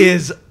Morgan denim.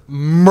 is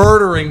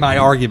murdering my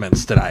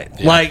arguments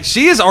tonight. Like,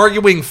 she is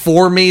arguing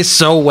for me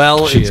so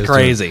well, She it's is,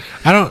 crazy. dude.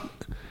 I don't.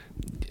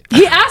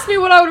 He asked me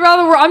what I would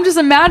rather wear. I'm just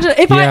imagining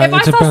if I it saw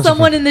depends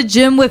someone in the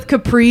gym with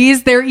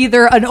capris, they're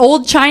either an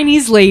old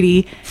Chinese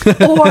lady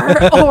or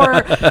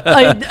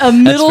a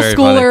middle very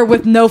schooler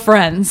with no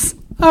friends.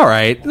 All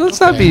right,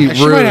 let's not be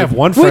She rude. might have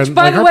one friend. Which,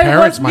 by like the her way,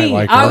 parents was might me.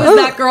 like her. I was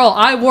that girl.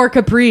 I wore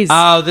capris.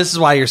 Oh, this is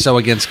why you're so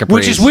against capris.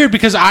 Which is weird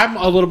because I'm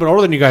a little bit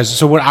older than you guys.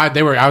 So when I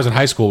was in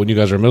high school when you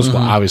guys were in middle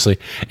school, obviously,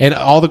 and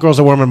all the girls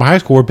that wore them in my high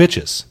school were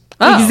bitches.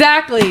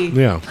 Exactly.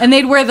 Yeah. And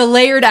they'd wear the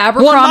layered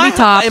Abercrombie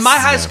tops. in my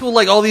high school,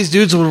 like all these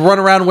dudes would run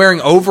around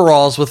wearing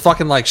overalls with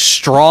fucking like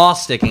straw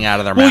sticking out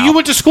of their Well, mouth. you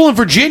went to school in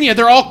Virginia.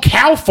 They're all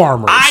cow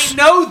farmers. I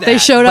know that They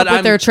showed up but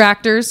with their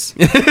tractors.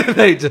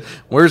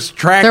 where's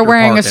tractor? They're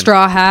wearing a parking?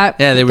 straw. straw hat.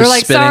 Yeah, they were They're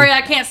like, spinning. sorry,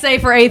 I can't stay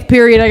for 8th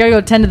period. I gotta go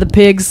tend to the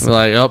pigs.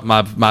 Like, oh,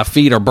 my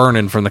feet are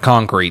burning from the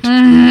concrete.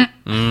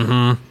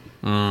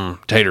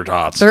 Tater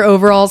tots. Their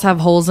overalls have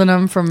holes in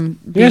them from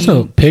You guys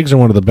know pigs are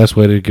one of the best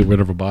way to get rid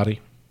of a body.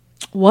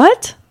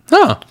 What?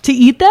 Huh. To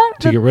eat that?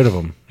 To get rid of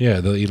them. Yeah,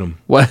 they'll eat them.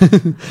 What?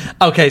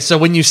 Okay, so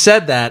when you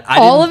said that,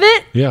 All of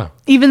it? Yeah.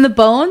 Even the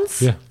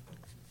bones? Yeah.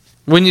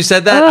 When you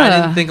said that, I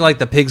Ugh. didn't think like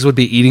the pigs would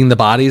be eating the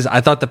bodies.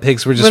 I thought the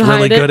pigs were just Would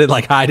really hide it. good at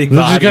like hiding They're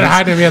bodies. just gonna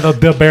hide them. Yeah,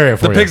 they'll bury it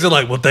for The you. pigs are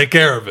like, we'll take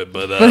care of it,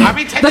 but I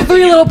mean, The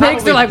three little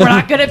pigs are like, we're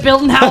not good at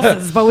building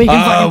houses, but we can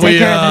fucking take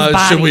care of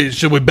this body.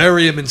 should we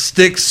bury him in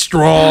sticks,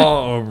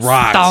 straw, or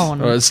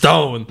rocks?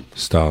 Stone.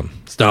 Stone.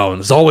 stone.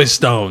 It's always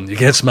stone. You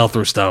can't smell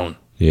through stone.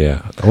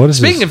 Yeah. What is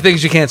Speaking this? of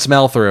things you can't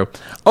smell through,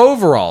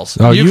 overalls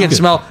Oh, you you can can-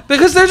 smell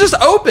because they're just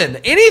open.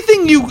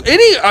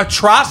 Any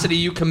atrocity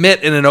you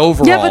commit in an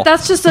overall, Yeah, but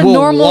that's just a will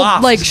normal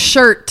waft. like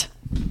shirt.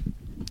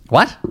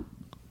 What?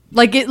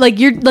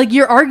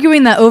 You're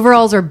arguing that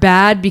overalls are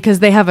bad because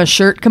they have a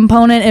shirt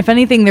component. If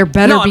anything, they're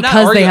better No, I'm not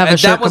because they arguing. have a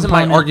shirt That wasn't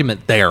component. my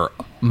argument there,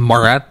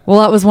 Murad. Well,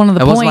 that was one of the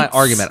That points. wasn't my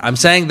argument. I'm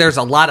saying there's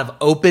a lot of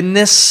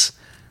openness.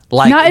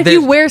 Like Not if you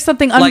there's- wear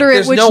something like, under it,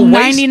 there's which no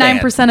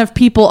 99% of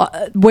people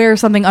wear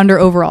something under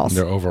overalls.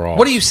 Their overall.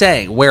 What are you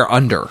saying? Wear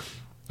under.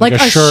 Like a a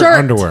shirt, shirt.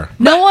 underwear.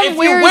 No one if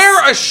wears. you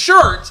wear a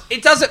shirt,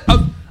 it doesn't.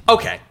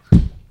 Okay,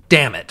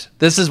 damn it.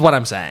 This is what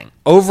I'm saying.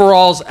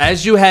 Overalls,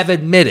 as you have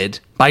admitted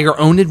by your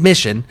own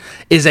admission,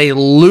 is a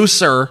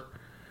looser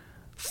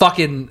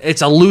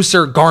it's a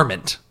looser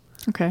garment,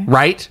 Okay.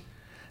 right?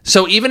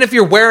 So even if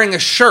you're wearing a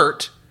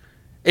shirt,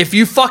 if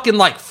you fucking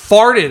like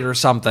farted or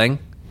something,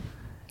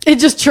 It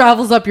just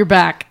travels up your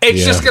back. it's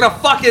Yeah. just gonna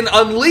fucking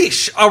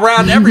unleash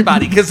around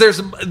everybody because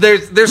there's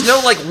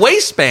no like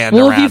waistband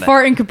Well, if around you it.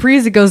 fart in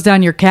capris, it goes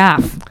down your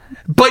calf.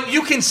 But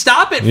you can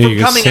stop it Yeah, from you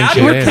can coming cinch out it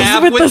of your in.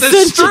 calf With with the the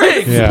cinches.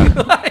 string.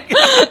 Yeah.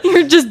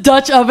 You're just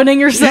Dutch ovening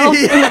yourself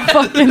with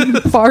fucking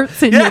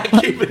farts in Yeah, your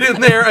butt. keep it in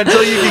there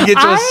until you can get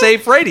to a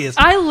safe radius.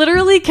 I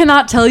literally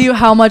cannot tell you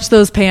how much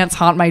those pants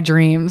haunt my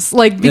dreams.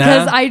 Like,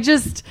 because Yeah.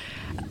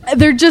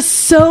 they're just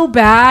so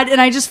bad.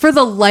 And I just, for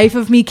the life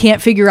of me,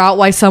 can't figure out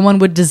why someone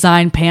would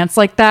design pants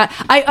like that.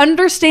 I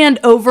understand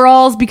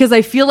overalls because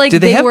I feel like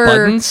Did they have were.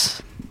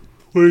 buttons?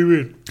 What do you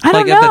mean? I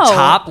don't Like know. at the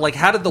top? Like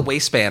how did the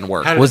waistband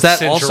work? How did Was it that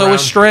cinch also around? a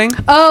string?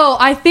 Oh,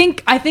 I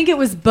think it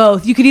was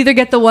both. You could either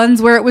get the ones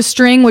where it was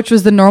string, which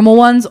was the normal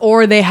ones,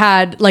 or they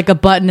had like a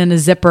button and a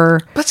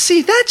zipper. But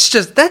see, that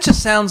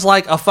just sounds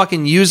like a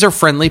fucking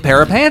user-friendly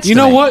pair of pants. You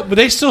to know me. what? But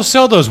they still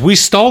sell those. We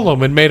stole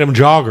them and made them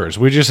joggers.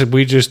 We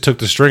just took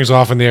the strings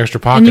off in the extra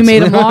pockets. And you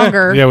made them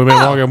longer. Yeah, we made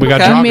them longer. And we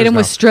got okay. joggers. You made them now.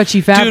 with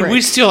stretchy fabric. Dude,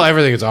 we steal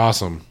everything. It's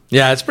awesome.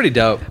 Yeah, it's pretty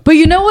dope. But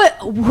you know what?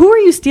 Who are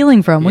you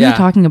stealing from? What are Yeah. you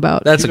talking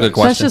about? That's a good That's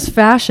question. just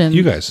fashion.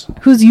 You guys,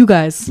 Who's you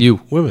guys? You.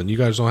 women, you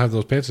guys don't have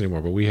those pants anymore,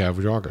 but we have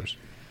joggers.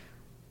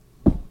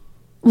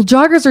 Well,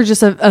 joggers are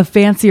just a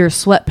fancier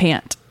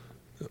sweatpant.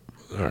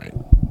 All right.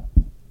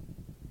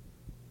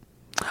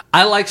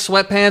 I like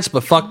sweatpants,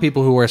 but fuck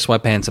people who wear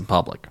sweatpants in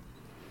public.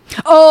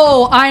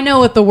 Oh, I know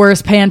what the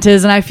worst pant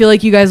is, and I feel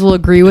like you guys will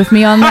agree with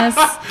me on this.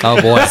 Oh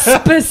boy.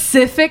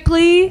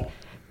 Specifically,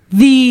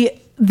 the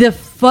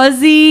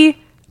fuzzy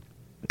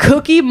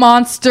Cookie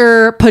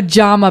Monster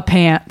pajama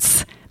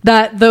pants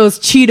that those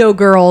Cheeto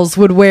girls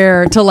would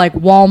wear to like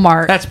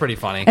Walmart. That's pretty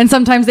funny. And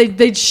sometimes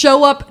they'd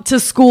show up to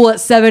school at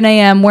 7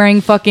 a.m.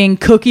 wearing fucking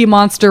Cookie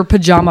Monster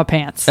pajama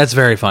pants. That's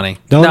very funny.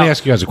 Now, let me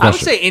ask you guys a I would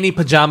question. say any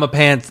pajama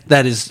pants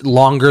that is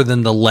longer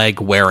than the leg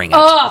wearing it.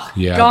 Oh,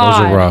 Yeah, God.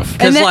 those are rough.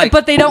 'Cause, And then, like-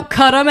 but they don't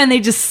cut them, and they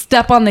just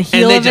step on the and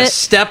heel they of just it.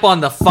 step on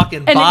the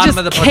fucking it bottom just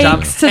of the pajama,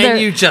 cakes to and their-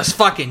 you just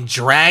fucking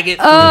drag it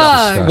through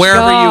Oh, wherever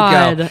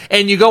God. you go.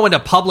 And you go into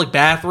public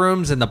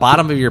bathrooms, and the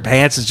bottom of your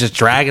pants is just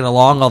dragging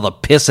along all the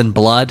piss and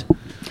blood.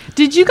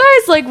 Did you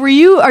guys like? Are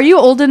you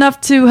old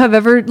enough to have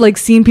ever like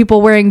seen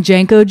people wearing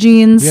Janko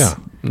jeans? Yeah.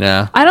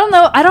 Yeah. I don't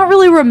know. I don't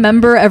really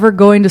remember ever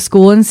going to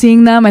school and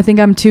seeing them. I think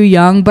I'm too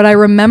young, but I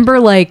remember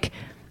like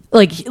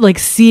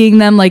seeing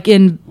them like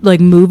in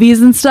like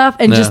movies and stuff,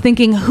 and Yeah. just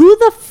thinking, who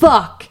the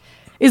fuck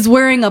is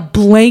wearing a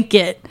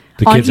blanket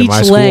The on kids at each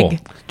my leg? school.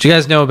 Do you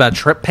guys know about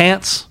trip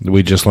pants?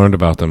 We just learned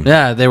about them.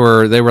 Yeah, they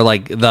were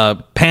like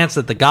the pants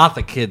that the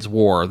Gothic kids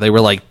wore. They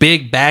were like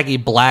big, baggy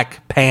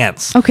black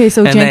pants. Okay,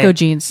 so And Janko they-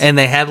 jeans. and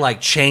they had like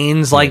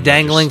chains like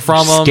dangling just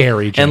from them,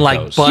 scary and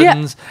like Jankos.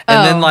 buttons. Yeah. And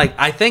Oh. then like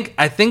I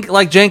think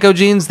like Janko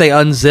jeans they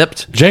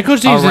unzipped. Janko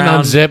jeans didn't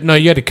around- unzip. No,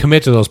 you had to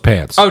commit to those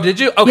pants. Oh, did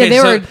you? Okay, they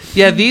so were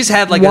yeah, these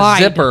had like wide.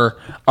 a zipper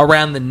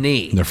around the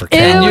knee. They're for Ew,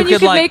 cowards. and you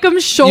could like- make them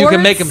shorts. You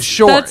can make them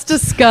shorts. That's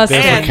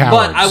disgusting. They're And, for but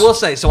cowards. I will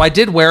say, so I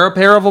did wear a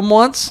pair of them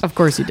once. Of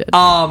course you did.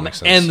 Makes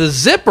sense. And the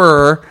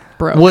zipper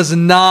Broke. was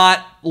not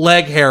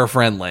leg hair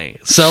friendly.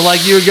 So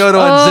like you would go to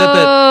unzip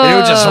it, and it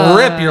would just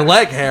rip your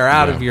leg hair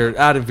out of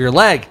your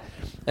leg.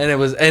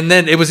 And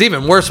then it was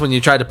even worse when you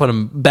tried to put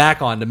them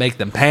back on to make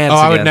them pants. Oh,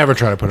 I would again. never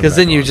try to put 'em because back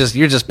then on.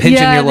 you're just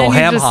pinching your then little you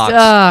ham just- hocks.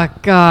 Oh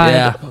God.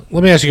 Yeah,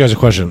 Let me ask you guys a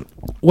question.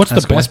 What's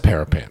That's the best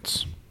pair of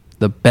pants?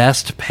 the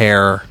best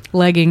pair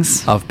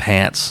Leggings. of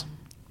pants,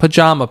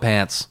 pajama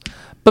pants,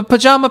 but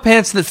pajama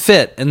pants that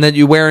fit and that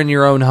you wear in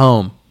your own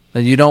home,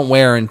 that you don't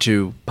wear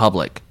into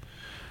public.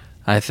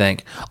 I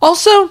think.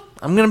 Also,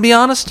 I'm gonna be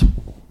honest.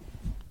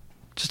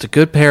 Just a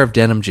good pair of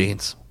denim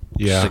jeans.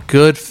 Yeah. Just a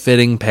good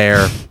fitting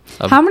pair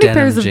of How many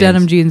pairs of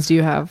denim jeans do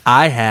you have?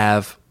 I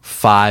have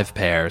 5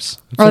 pairs.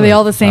 Are they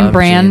all the same Of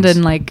brand jeans.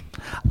 and like?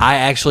 I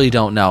actually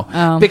don't know.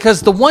 Oh.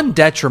 Because the one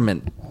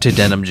detriment to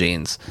denim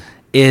jeans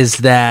is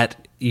that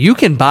you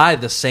can buy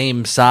the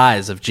same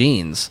size of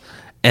jeans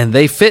and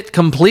they fit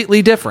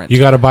completely different. You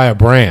got to buy a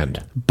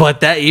brand.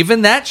 But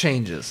that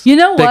changes. You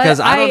know what?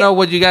 Because I don't know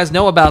what you guys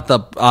know about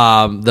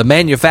the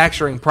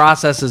manufacturing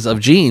processes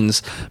of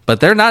jeans, but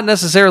they're not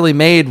necessarily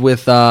made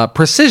with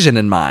precision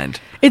in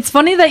mind. It's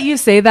funny that you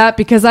say that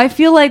because I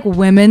feel like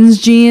women's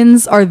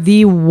jeans are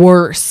the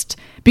worst.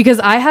 Because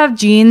I have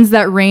jeans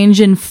that range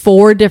in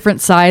 4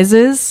 different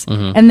sizes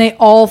and they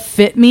all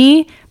fit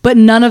me, but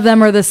none of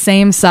them are the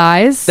same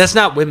size. That's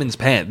not women's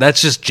pants.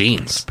 That's just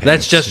jeans.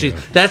 That's just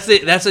jeans.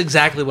 That's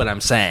exactly what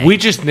I'm saying.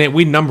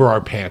 We number our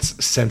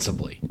pants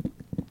sensibly.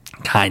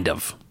 Kind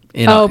of.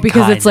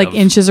 Because it's like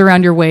inches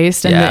around your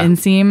waist and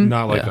the inseam.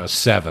 Not like a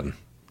 7.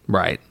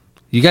 Right.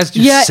 You guys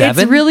do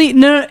 7? It's really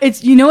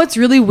it's what's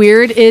really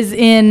weird is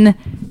in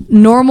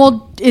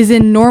normal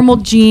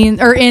jeans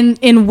or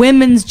in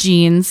women's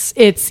jeans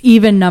it's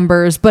even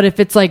numbers, but if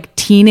it's like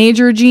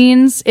teenager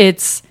jeans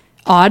it's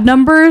odd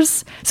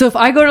numbers. So if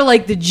I go to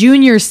like the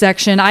junior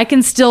section, I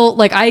can still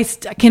like I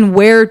can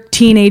wear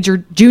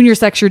junior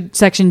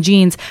section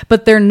jeans,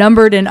 but they're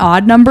numbered in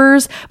odd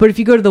numbers. But if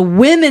you go to the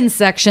women's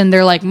section,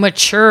 they're like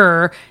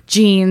mature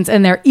jeans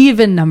and they're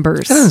even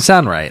numbers. That doesn't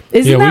sound right.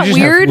 Isn't that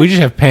weird? We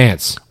just have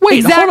pants. Wait,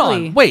 exactly.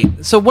 Hold on.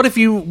 Wait. So what if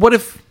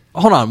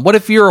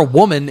you're a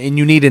woman and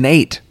you need an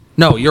 8?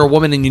 No, you're a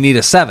woman and you need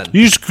a 7.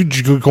 You just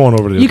go on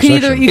over to the other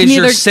section. Is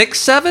your 6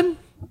 7?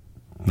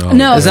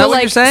 No. Is that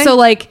what you're saying?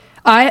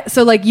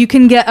 So you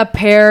can get a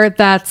pair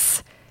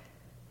that's.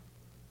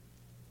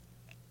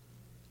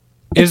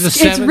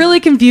 It's really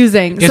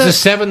confusing. Is a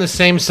 7 the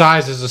same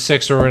size as a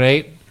 6 or an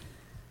 8?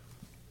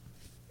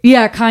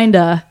 Yeah,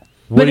 kinda.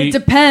 But it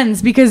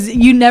depends because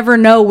you never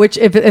know which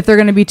if they're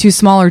going to be too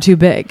small or too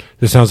big.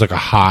 This sounds like a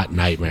hot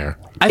nightmare.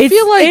 I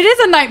feel like it is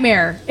a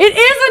nightmare. It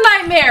is a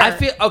nightmare. I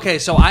feel okay.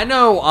 So I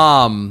know.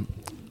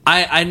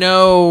 I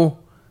know.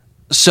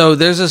 So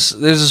there's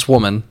this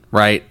woman,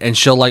 right, and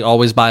she'll like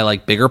always buy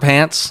like bigger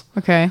pants.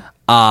 Okay.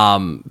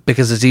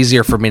 Because it's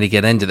easier for me to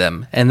get into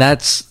them, and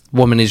that's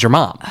woman is your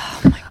mom.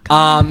 Oh my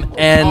God.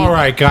 And all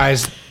right,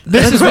 guys,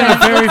 this has been a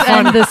very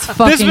fun. This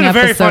has been a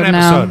very fun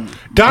episode.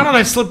 Donald,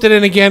 I slipped it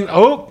in again.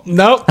 Oh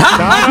no,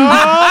 Donald,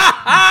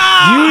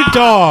 you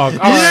dog! All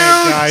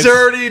right, guys.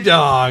 Dirty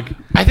dog.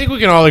 I think we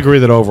can all agree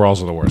that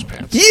overalls are the worst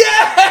pants.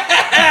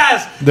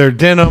 Yes, they're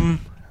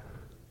denim.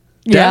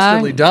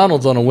 Dastardly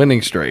Donald's on a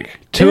winning streak.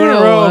 2 in a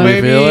row,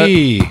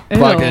 baby.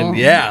 Fucking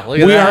yeah! Look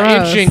at we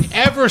that. are inching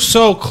ever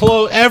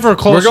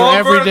closer We're going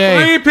every for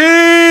day.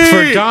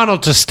 For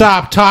Donald to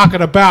stop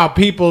talking about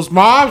people's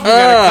moms. We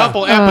got a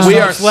couple episodes we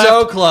are left.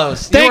 so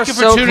close. Thank you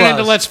for tuning in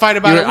to Let's Fight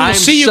About It. We'll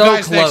see you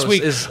guys next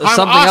week. Is I'm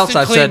something Austin else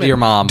I've Kleeman, said to your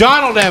mom.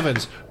 Donald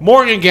Evans,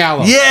 Morgan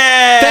Gallo.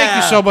 Yeah.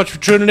 Thank you so much for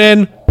tuning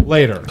in.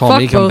 Later. Call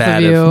me Fuck both of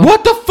combative. you.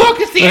 What the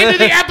fuck is the end of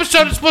the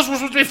episode? We're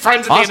supposed to be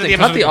friends at the end of Austin, the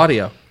episode. cut the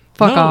audio.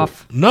 Fuck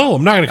off. No,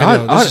 I'm not going to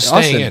cut it. This is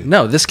staying Austin, in.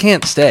 no, this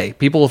can't stay.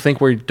 People will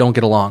think we don't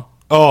get along.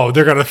 Oh,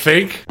 they're going to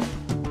think?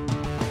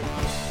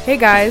 Hey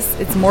guys,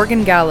 it's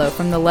Morgan Gallo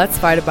from the Let's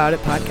Fight About It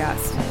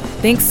podcast.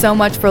 Thanks so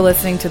much for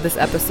listening to this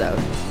episode.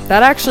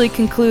 That actually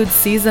concludes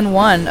season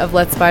 1 of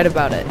Let's Fight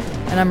About It,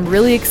 and I'm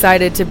really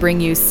excited to bring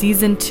you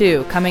season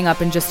 2 coming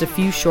up in just a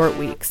few short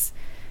weeks.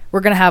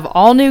 We're going to have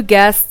all new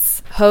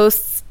guests,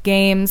 hosts,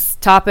 games,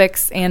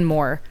 topics, and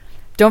more.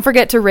 Don't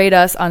forget to rate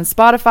us on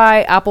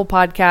Spotify, Apple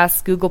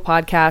Podcasts, Google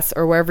Podcasts,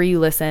 or wherever you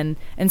listen,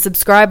 and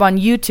subscribe on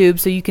YouTube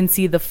so you can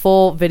see the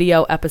full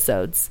video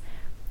episodes.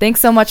 Thanks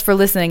so much for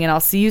listening, and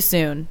I'll see you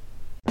soon.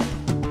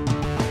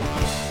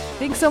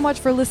 Thanks so much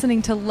for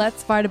listening to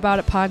Let's Fight About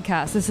It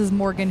podcast. This is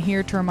Morgan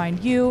here to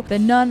remind you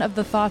that none of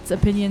the thoughts,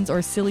 opinions,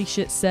 or silly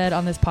shit said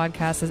on this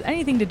podcast has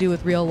anything to do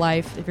with real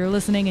life. If you're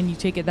listening and you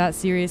take it that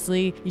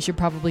seriously, you should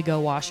probably go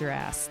wash your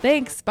ass.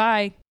 Thanks.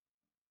 Bye.